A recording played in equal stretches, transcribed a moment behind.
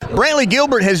Brantley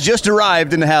Gilbert has just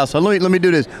arrived in the house. So let me do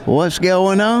this. What's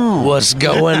going on? What's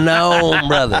going on,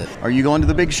 brother? Are you going to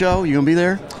the big show? You gonna be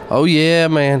there? Oh yeah,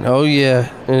 man. Oh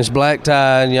yeah. And it's black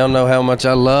tie, and y'all know how much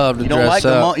I love to dress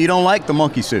up. You don't like the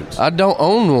monkey suits? I don't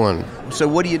own one. So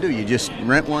what do? You just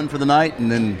rent one for the night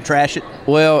and then trash it?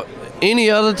 Well, any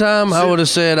other time I would have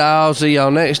said I'll see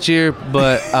y'all next year,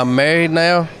 but I'm married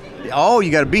now. Oh,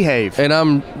 you got to behave. And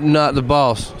I'm not the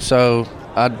boss, so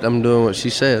I'm doing what she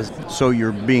says. So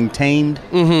you're being tamed?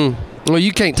 Mm-hmm. Well,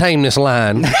 you can't tame this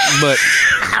line, but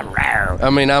I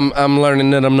mean, I'm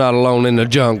learning that I'm not alone in the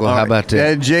jungle. All How about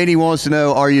that? JD wants to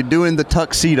know, are you doing the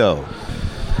tuxedo?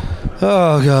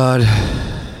 Oh, God.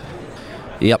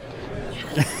 Yep.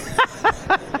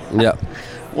 Yep.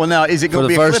 Well, now, is it going to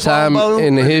be for the first time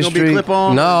in the history?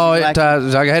 No, it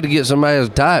ties. I had to get somebody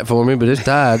to tie it for me, but it's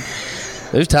tied.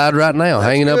 It's tied right now,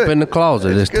 hanging up in the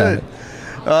closet. It's tied.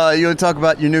 You want to talk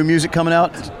about your new music coming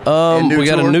out? We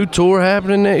got a new tour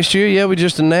happening next year. Yeah, we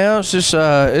just announced it's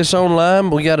online.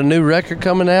 We got a new record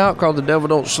coming out called "The Devil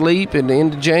Don't Sleep" at the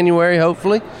end of January,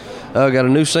 hopefully. Got a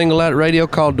new single out at radio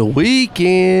called "The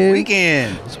Weekend."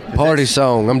 It's a party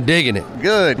song. I'm digging it.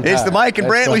 Good. It's the Mike and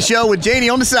Brantley Show with Janie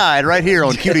on the side right here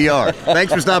on QDR.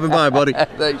 Thanks for stopping by, buddy.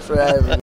 Thanks for having me.